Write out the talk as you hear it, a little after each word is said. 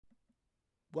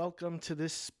Welcome to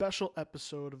this special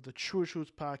episode of the True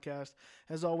Truths podcast.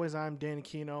 As always, I'm Danny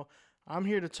Kino. I'm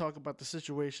here to talk about the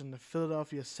situation the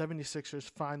Philadelphia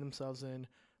 76ers find themselves in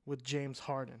with James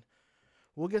Harden.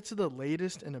 We'll get to the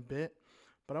latest in a bit,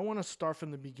 but I want to start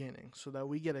from the beginning so that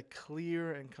we get a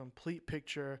clear and complete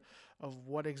picture of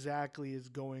what exactly is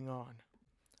going on.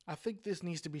 I think this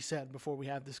needs to be said before we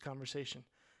have this conversation.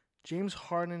 James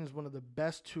Harden is one of the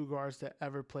best two guards to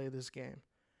ever play this game.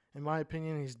 In my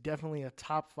opinion, he's definitely a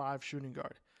top 5 shooting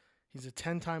guard. He's a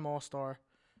 10-time All-Star,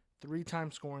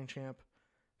 3-time scoring champ,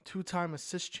 2-time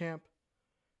assist champ,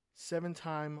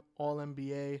 7-time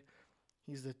All-NBA.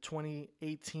 He's the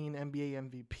 2018 NBA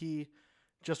MVP,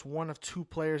 just one of 2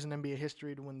 players in NBA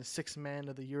history to win the Sixth Man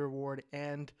of the Year award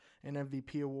and an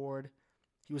MVP award.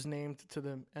 He was named to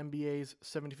the NBA's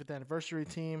 75th anniversary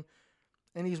team,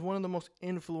 and he's one of the most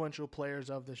influential players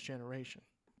of this generation.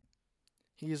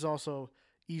 He is also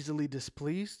easily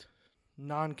displeased,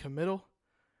 non-committal,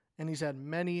 and he's had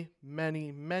many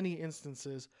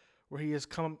instances where he has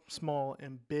come small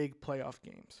in big playoff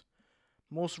games.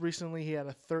 Most recently, he had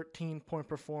a 13-point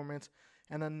performance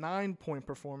and a 9-point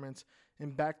performance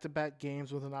in back-to-back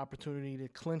games with an opportunity to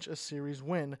clinch a series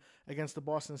win against the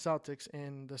Boston Celtics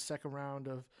in the second round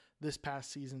of this past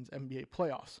season's NBA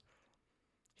playoffs.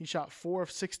 He shot 4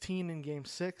 of 16 in Game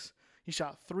 6. He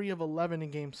shot 3 of 11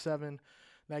 in Game 7.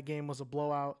 That game was a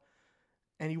blowout,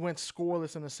 and he went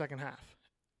scoreless in the second half.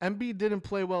 Embiid didn't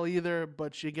play well either,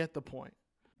 but you get the point.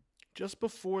 Just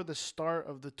before the start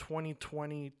of the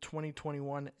 2020-2021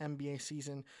 NBA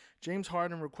season, James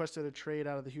Harden requested a trade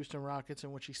out of the Houston Rockets,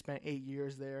 in which he spent 8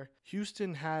 years there.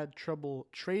 Houston had trouble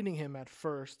trading him at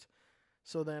first,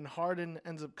 so then Harden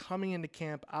ends up coming into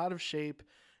camp out of shape,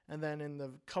 and then in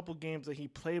the couple games that he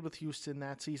played with Houston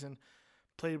that season,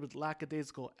 played with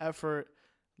lackadaisical effort,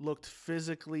 looked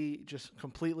physically just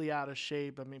completely out of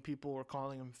shape. I mean, people were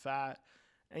calling him fat,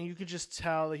 and you could just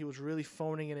tell that he was really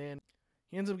phoning it in.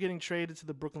 He ends up getting traded to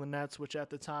the Brooklyn Nets, which at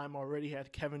the time already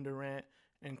had Kevin Durant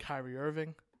and Kyrie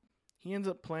Irving. He ends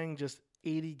up playing just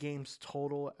 80 games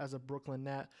total as a Brooklyn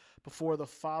Net before the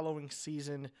following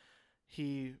season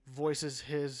he voices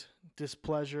his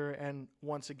displeasure and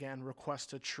once again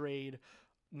requests a trade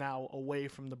now away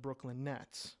from the Brooklyn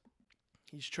Nets.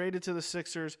 He's traded to the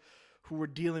Sixers, who were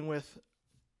dealing with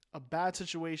a bad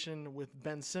situation with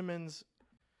Ben Simmons.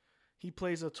 He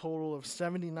plays a total of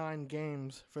 79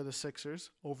 games for the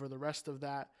Sixers over the rest of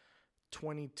that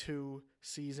 22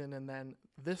 season and then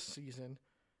this season.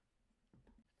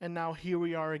 And now here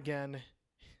we are again.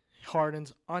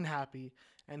 Harden's unhappy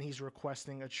and he's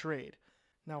requesting a trade.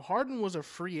 Now, Harden was a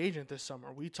free agent this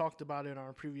summer. We talked about it on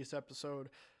our previous episode.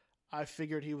 I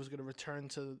figured he was going to return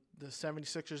to the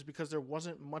 76ers because there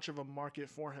wasn't much of a market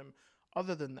for him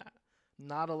other than that.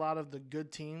 Not a lot of the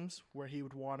good teams where he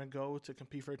would want to go to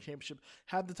compete for a championship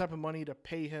had the type of money to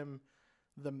pay him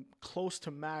the close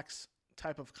to max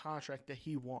type of contract that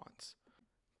he wants.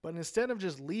 But instead of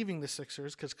just leaving the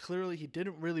Sixers, because clearly he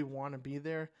didn't really want to be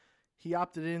there, he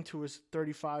opted into his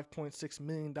 $35.6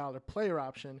 million player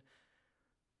option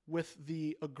with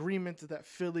the agreement that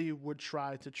Philly would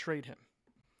try to trade him.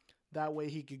 That way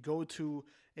he could go to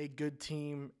a good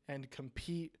team and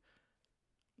compete,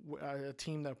 a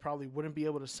team that probably wouldn't be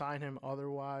able to sign him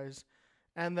otherwise.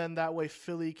 And then that way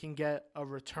Philly can get a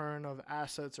return of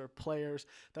assets or players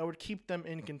that would keep them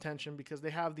in contention because they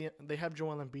have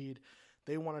Joel Embiid.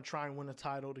 They want to try and win a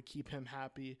title to keep him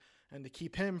happy and to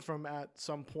keep him from at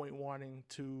some point wanting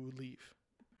to leave.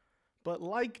 But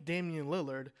like Damian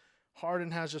Lillard,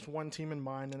 Harden has just one team in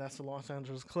mind, and that's the Los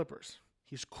Angeles Clippers.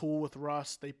 He's cool with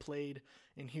Russ. They played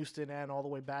in Houston and all the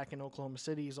way back in Oklahoma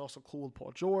City. He's also cool with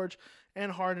Paul George,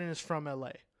 and Harden is from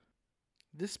LA.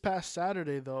 This past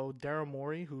Saturday, though, Daryl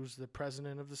Morey, who's the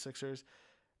president of the Sixers,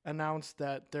 announced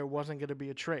that there wasn't going to be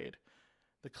a trade.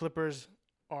 The Clippers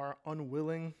are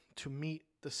unwilling to meet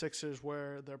the Sixers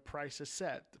where their price is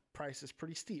set. The price is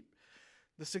pretty steep.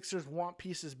 The Sixers want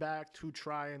pieces back to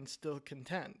try and still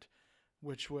contend,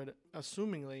 which would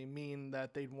assumingly mean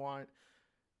that they'd want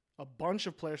a bunch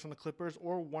of players from the Clippers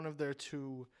or one of their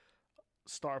 2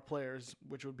 star players,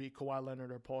 which would be Kawhi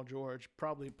Leonard or Paul George.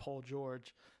 Probably Paul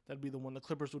George. That'd be the one the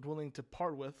Clippers would be willing to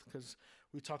part with, because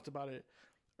we talked about it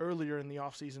earlier in the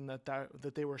offseason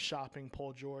that they were shopping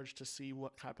Paul George to see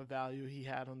what type of value he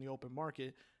had on the open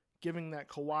market, giving that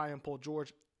Kawhi and Paul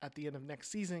George at the end of next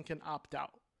season can opt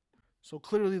out. So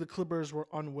clearly the Clippers were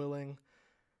unwilling.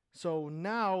 So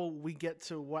now we get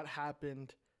to what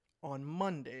happened on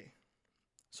Monday.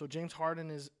 So James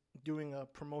Harden is doing a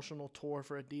promotional tour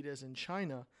for Adidas in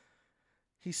China.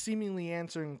 He's seemingly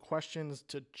answering questions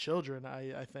to children,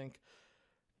 I think.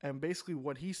 And basically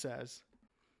what he says,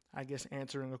 I guess,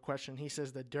 answering a question. He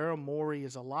says that Daryl Morey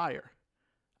is a liar.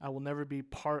 I will never be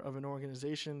part of an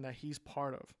organization that he's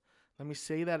part of. Let me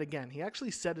say that again. He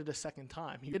actually said it a second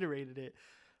time. He iterated it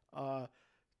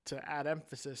to add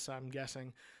emphasis, I'm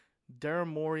guessing. Daryl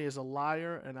Morey is a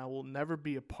liar, and I will never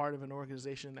be a part of an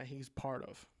organization that he's part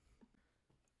of.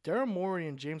 Daryl Morey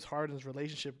and James Harden's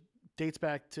relationship dates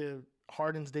back to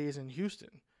Harden's days in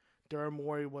Houston. Daryl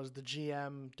Morey was the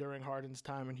GM during Harden's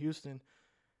time in Houston.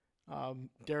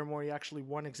 Daryl Morey actually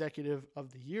won Executive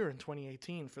of the Year in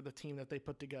 2018 for the team that they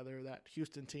put together, that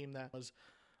Houston team that was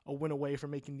a win away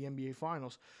from making the NBA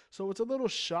Finals. So it's a little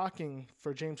shocking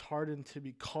for James Harden to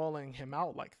be calling him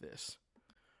out like this.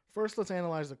 First, let's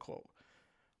analyze the quote.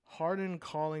 Harden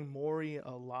calling Morey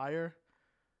a liar.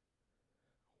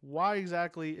 Why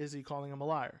exactly is he calling him a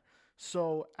liar?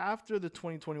 So after the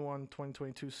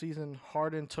 2021-2022 season,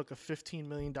 Harden took a $15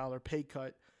 million pay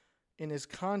cut in his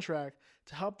contract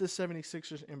to help the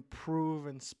 76ers improve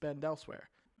and spend elsewhere.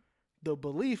 The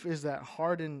belief is that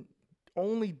Harden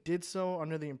only did so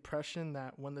under the impression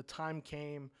that when the time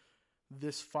came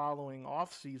this following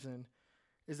offseason,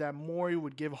 is that Morey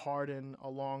would give Harden a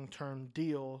long-term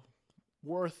deal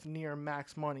worth near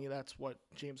max money. That's what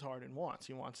James Harden wants.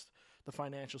 He wants the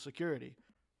financial security.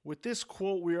 With this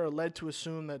quote, we are led to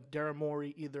assume that Daryl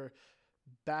Morey either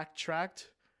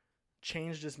backtracked,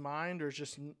 changed his mind, or is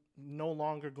just no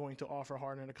longer going to offer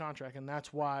Harden a contract. And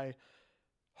that's why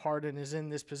Harden is in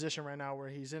this position right now where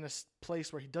he's in a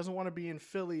place where he doesn't want to be in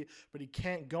Philly, but he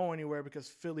can't go anywhere because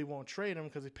Philly won't trade him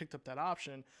because he picked up that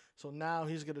option. So now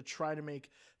he's going to try to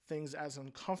make things as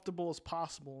uncomfortable as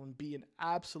possible and be an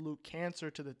absolute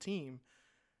cancer to the team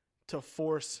to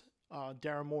force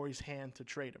Daryl Morey's hand to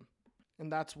trade him.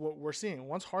 And that's what we're seeing.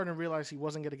 Once Harden realized he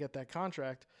wasn't going to get that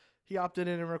contract, he opted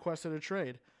in and requested a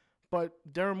trade. But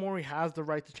Daryl Morey has the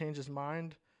right to change his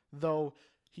mind, though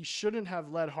he shouldn't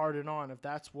have led Harden on if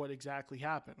that's what exactly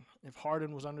happened. If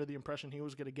Harden was under the impression he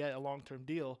was going to get a long-term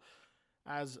deal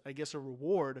as, I guess, a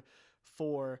reward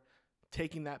for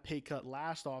taking that pay cut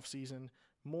last offseason,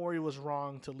 Morey was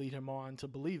wrong to lead him on to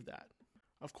believe that.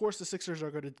 Of course, the Sixers are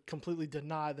going to completely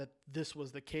deny that this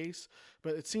was the case,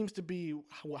 but it seems to be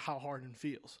how Harden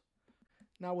feels.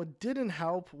 Now, what didn't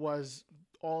help was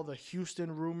all the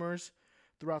Houston rumors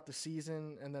throughout the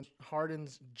season and then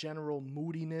Harden's general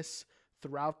moodiness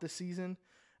throughout the season.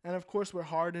 And of course, with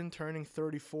Harden turning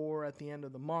 34 at the end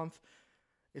of the month,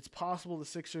 it's possible the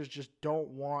Sixers just don't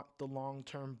want the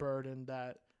long-term burden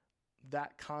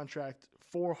that contract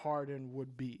for Harden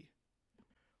would be.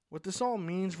 What this all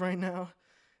means right now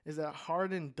is that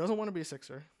Harden doesn't want to be a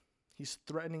Sixer. He's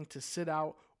threatening to sit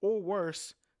out or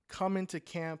worse, come into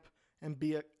camp and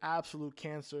be an absolute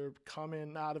cancer, come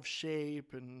in out of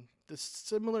shape, and this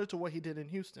similar to what he did in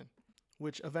Houston,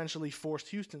 which eventually forced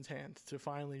Houston's hand to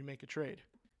finally make a trade.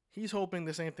 He's hoping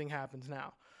the same thing happens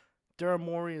now. Daryl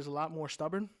Morey is a lot more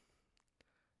stubborn.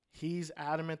 He's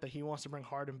adamant that he wants to bring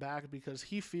Harden back because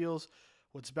he feels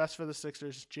what's best for the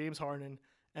Sixers, James Harden,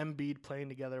 Embiid playing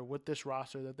together with this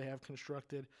roster that they have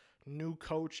constructed, new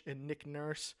coach and Nick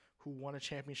Nurse, who won a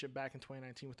championship back in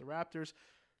 2019 with the Raptors,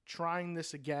 trying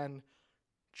this again,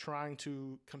 trying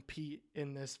to compete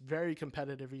in this very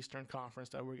competitive Eastern Conference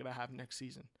that we're going to have next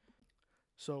season.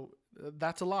 So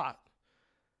that's a lot.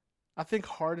 I think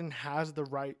Harden has the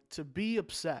right to be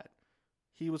upset.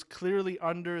 He was clearly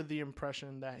under the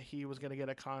impression that he was going to get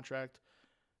a contract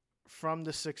from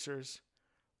the Sixers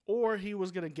or he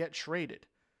was going to get traded.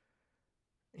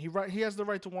 He has the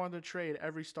right to want to trade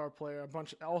every star player, a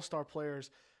bunch of all-star players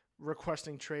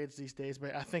requesting trades these days,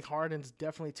 but I think Harden's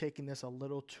definitely taking this a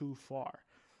little too far.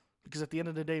 Because at the end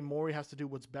of the day, Morey has to do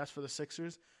what's best for the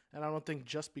Sixers, and I don't think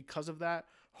just because of that,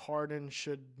 Harden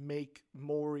should make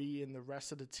Morey and the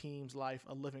rest of the team's life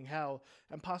a living hell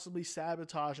and possibly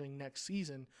sabotaging next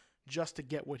season just to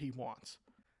get what he wants.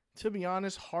 To be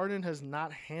honest, Harden has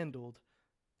not handled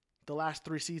the last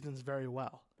 3 seasons very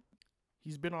well.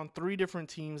 He's been on 3 different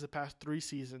teams the past 3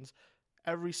 seasons.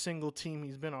 Every single team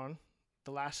he's been on,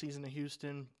 the last season in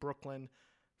Houston, Brooklyn,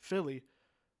 Philly,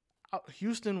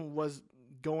 Houston was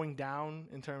going down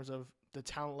in terms of the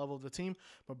talent level of the team,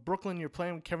 but Brooklyn, you're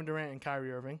playing with Kevin Durant and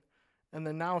Kyrie Irving, and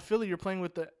then now Philly, you're playing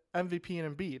with the MVP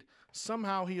and Embiid.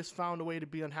 Somehow he has found a way to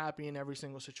be unhappy in every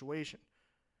single situation.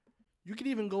 You could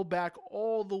even go back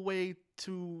all the way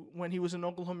to when he was in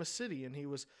Oklahoma City and he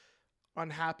was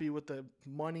unhappy with the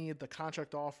money, the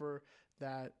contract offer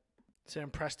that Sam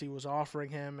Presti was offering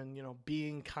him and,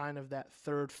 being kind of that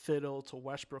third fiddle to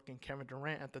Westbrook and Kevin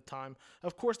Durant at the time.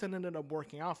 Of course, that ended up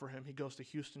working out for him. He goes to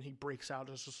Houston. He breaks out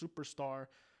as a superstar,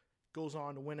 goes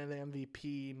on to win an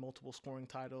MVP, multiple scoring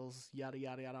titles, yada,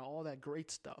 yada, yada, all that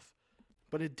great stuff.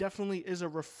 But it definitely is a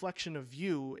reflection of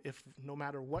you if no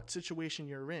matter what situation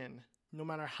you're in, no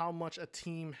matter how much a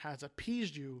team has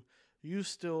appeased you, you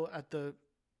still at the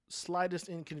slightest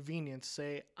inconvenience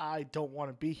say, I don't want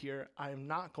to be here. I am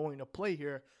not going to play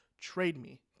here. Trade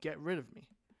me. Get rid of me.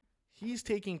 He's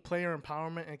taking player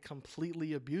empowerment and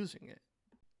completely abusing it.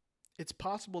 It's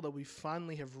possible that we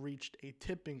finally have reached a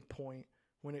tipping point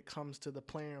when it comes to the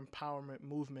player empowerment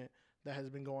movement that has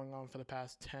been going on for the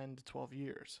past 10 to 12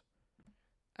 years.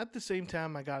 At the same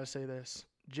time, I gotta say this.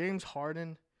 James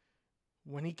Harden,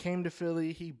 when he came to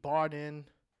Philly, he bought in,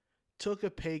 took a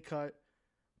pay cut,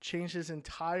 changed his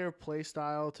entire play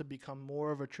style to become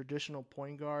more of a traditional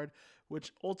point guard,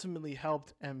 which ultimately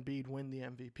helped Embiid win the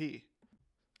MVP.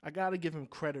 I gotta give him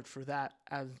credit for that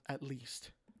at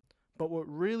least. But what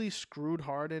really screwed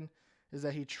Harden is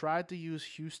that he tried to use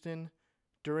Houston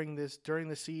during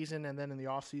the season and then in the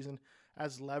offseason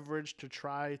as leverage to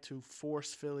try to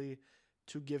force Philly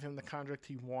to give him the contract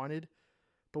he wanted.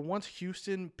 But once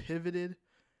Houston pivoted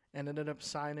and ended up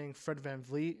signing Fred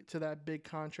VanVleet to that big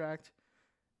contract,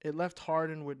 it left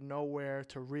Harden with nowhere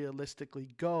to realistically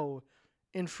go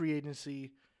in free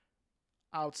agency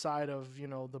outside of,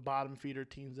 the bottom feeder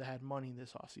teams that had money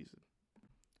this offseason.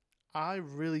 I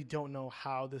really don't know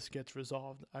how this gets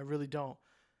resolved. I really don't.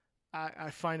 I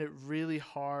find it really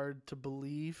hard to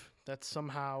believe that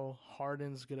somehow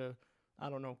Harden's going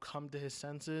to, come to his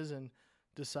senses and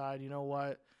decide, you know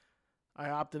what, I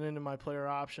opted into my player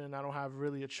option. I don't have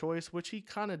really a choice, which he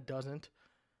kind of doesn't.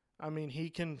 I mean, he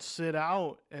can sit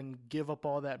out and give up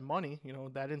all that money.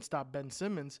 That didn't stop Ben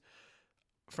Simmons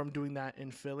from doing that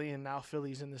in Philly, and now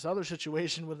Philly's in this other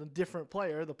situation with a different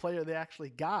player, the player they actually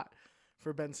got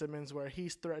for Ben Simmons, where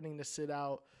he's threatening to sit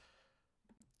out.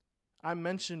 I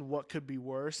mentioned what could be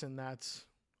worse, and that's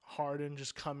Harden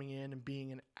just coming in and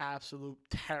being an absolute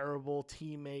terrible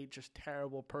teammate, just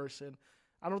terrible person.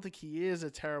 I don't think he is a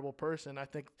terrible person. I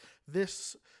think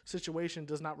this situation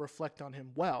does not reflect on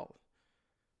him well.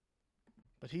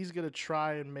 But he's going to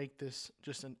try and make this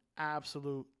just an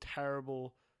absolute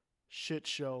terrible shit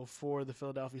show for the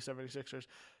Philadelphia 76ers.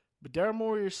 But Daryl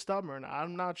Morey is stubborn.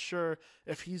 I'm not sure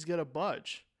if he's going to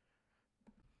budge.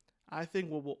 I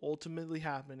think what will ultimately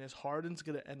happen is Harden's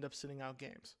going to end up sitting out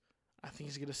games. I think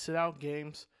he's going to sit out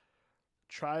games,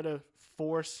 try to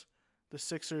force the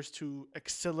Sixers to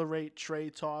accelerate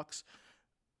trade talks.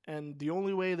 And the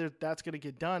only way that that's going to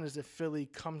get done is if Philly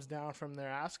comes down from their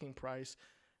asking price,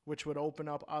 which would open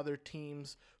up other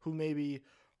teams who maybe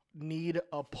need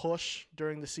a push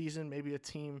during the season, maybe a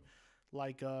team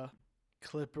like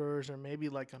Clippers or maybe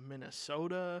like a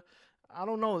Minnesota. I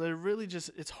don't know. They're really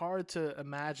it's hard to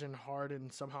imagine Harden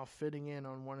somehow fitting in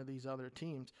on one of these other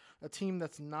teams, a team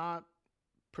that's not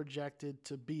projected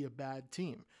to be a bad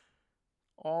team.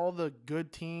 All the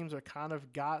good teams are kind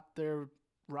of got their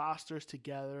rosters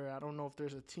together. I don't know if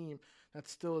there's a team that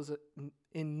still is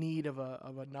in need of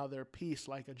another piece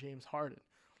like a James Harden.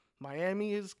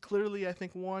 Miami is clearly, I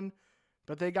think, one,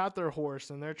 but they got their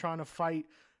horse and they're trying to fight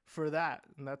for that.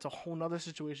 And that's a whole nother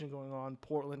situation going on.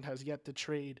 Portland has yet to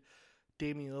trade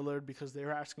Damian Lillard because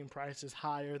their asking price is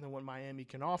higher than what Miami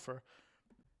can offer.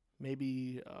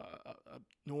 Maybe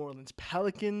New Orleans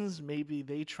Pelicans, maybe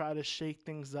they try to shake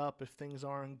things up if things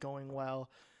aren't going well.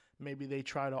 Maybe they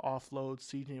try to offload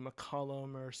CJ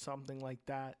McCollum or something like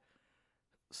that.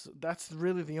 So that's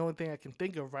really the only thing I can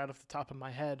think of right off the top of my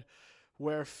head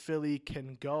where Philly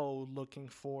can go looking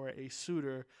for a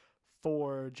suitor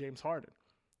for James Harden.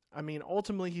 I mean,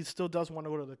 ultimately, he still does want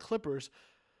to go to the Clippers,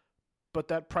 but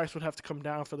that price would have to come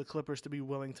down for the Clippers to be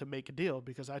willing to make a deal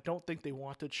because I don't think they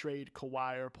want to trade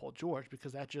Kawhi or Paul George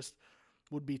because that just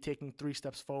would be taking 3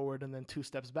 steps forward and then 2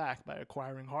 steps back by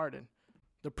acquiring Harden.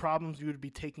 The problems you would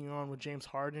be taking on with James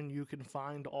Harden, you can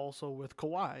find also with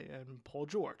Kawhi and Paul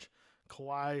George.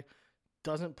 Kawhi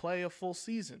doesn't play a full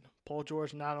season. Paul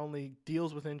George not only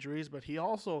deals with injuries, but he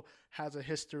also has a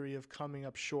history of coming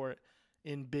up short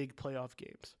in big playoff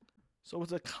games. So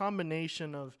it's a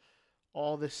combination of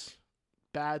all this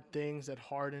bad things that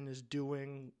Harden is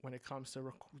doing when it comes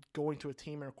to going to a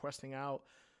team and requesting out,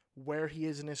 where he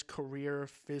is in his career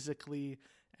physically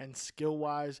and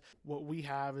skill-wise. What we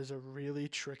have is a really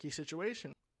tricky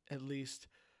situation, at least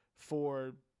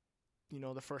for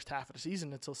the first half of the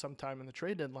season until sometime in the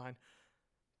trade deadline,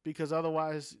 because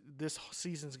otherwise this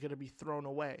season's going to be thrown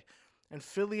away. And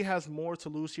Philly has more to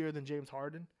lose here than James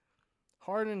Harden.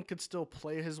 Harden could still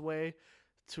play his way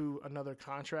to another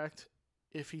contract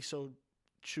if he so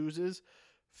chooses.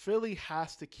 Philly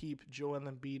has to keep Joel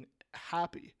Embiid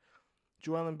happy.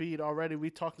 Joel Embiid already, we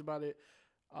talked about it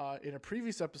in a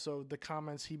previous episode, the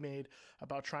comments he made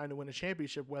about trying to win a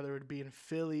championship, whether it be in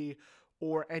Philly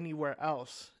or anywhere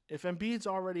else. If Embiid's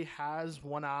already has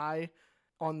one eye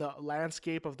on the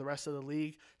landscape of the rest of the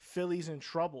league, Philly's in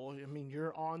trouble. I mean,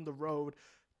 you're on the road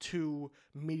to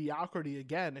mediocrity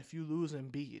again if you lose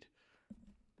Embiid.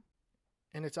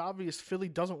 And it's obvious Philly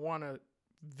doesn't want to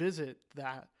visit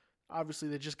that. Obviously,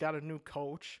 they just got a new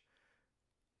coach.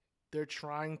 They're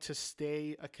trying to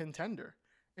stay a contender.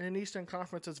 In an Eastern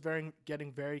Conference that's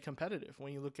getting very competitive.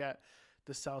 When you look at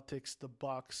the Celtics, the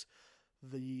Bucks,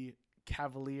 the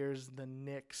Cavaliers, the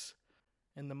Knicks,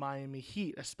 and the Miami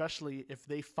Heat, especially if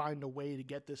they find a way to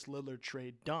get this Lillard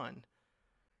trade done.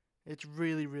 It's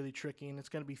really, really tricky, and it's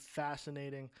going to be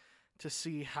fascinating to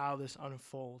see how this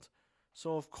unfolds.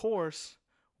 So, of course,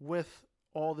 with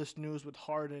all this news with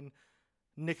Harden,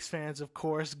 Knicks fans, of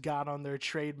course, got on their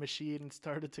trade machine and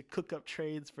started to cook up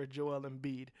trades for Joel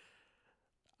Embiid.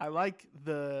 I like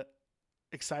the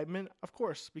excitement, of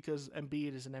course, because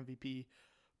Embiid is an MVP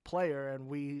player, and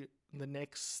we, the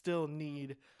Knicks, still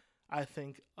need, I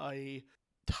think, a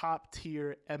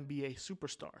top-tier NBA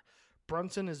superstar.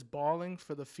 Brunson is balling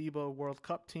for the FIBA World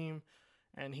Cup team,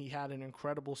 and he had an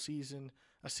incredible season,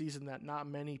 a season that not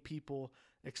many people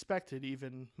expected,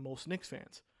 even most Knicks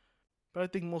fans. But I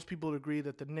think most people would agree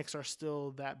that the Knicks are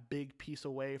still that big piece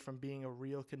away from being a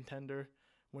real contender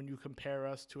when you compare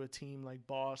us to a team like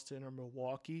Boston or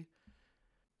Milwaukee.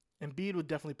 Embiid would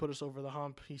definitely put us over the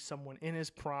hump. He's someone in his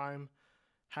prime,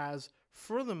 has,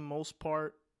 for the most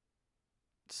part,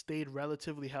 stayed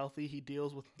relatively healthy. He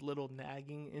deals with little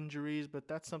nagging injuries, but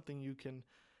that's something you can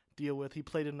deal with. He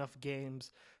played enough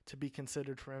games to be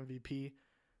considered for MVP.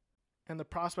 And the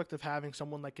prospect of having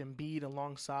someone like Embiid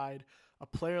alongside a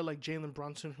player like Jalen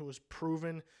Brunson, who has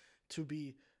proven to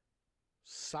be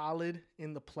solid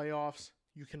in the playoffs,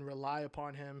 you can rely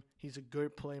upon him. He's a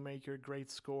good playmaker, great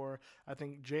scorer. I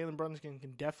think Jalen Brunson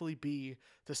can definitely be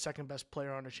the second best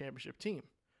player on a championship team.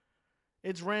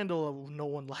 It's Randall who no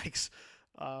one likes,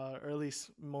 or at least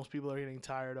most people are getting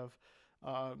tired of.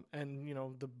 And, you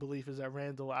know, the belief is that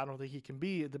Randall, I don't think he can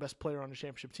be the best player on a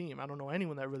championship team. I don't know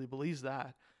anyone that really believes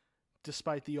that,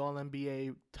 despite the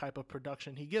All-NBA type of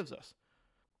production he gives us.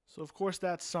 So, of course,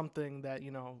 that's something that,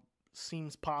 you know,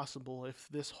 seems possible if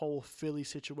this whole Philly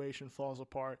situation falls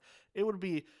apart. It would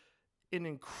be an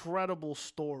incredible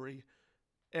story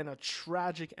and a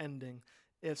tragic ending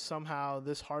if somehow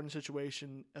this Harden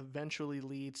situation eventually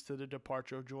leads to the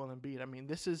departure of Joel Embiid. I mean,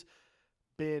 this has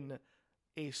been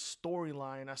a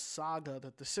storyline, a saga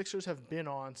that the Sixers have been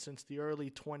on since the early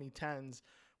 2010s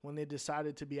when they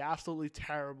decided to be absolutely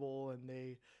terrible and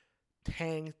they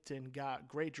tanked and got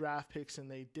great draft picks and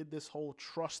they did this whole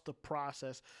trust the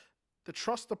process. The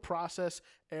trust the process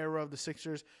era of the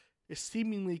Sixers is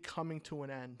seemingly coming to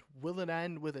an end. Will it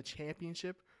end with a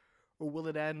championship, or will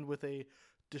it end with a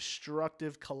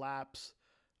destructive collapse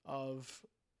of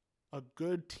a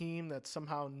good team that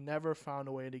somehow never found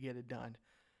a way to get it done?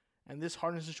 And this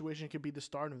Harden situation could be the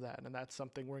start of that, and that's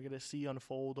something we're going to see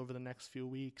unfold over the next few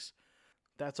weeks.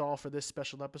 That's all for this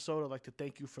special episode. I'd like to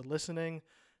thank you for listening.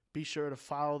 Be sure to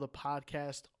follow the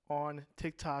podcast on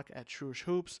TikTok at Truish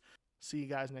Hoops. See you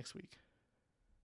guys next week.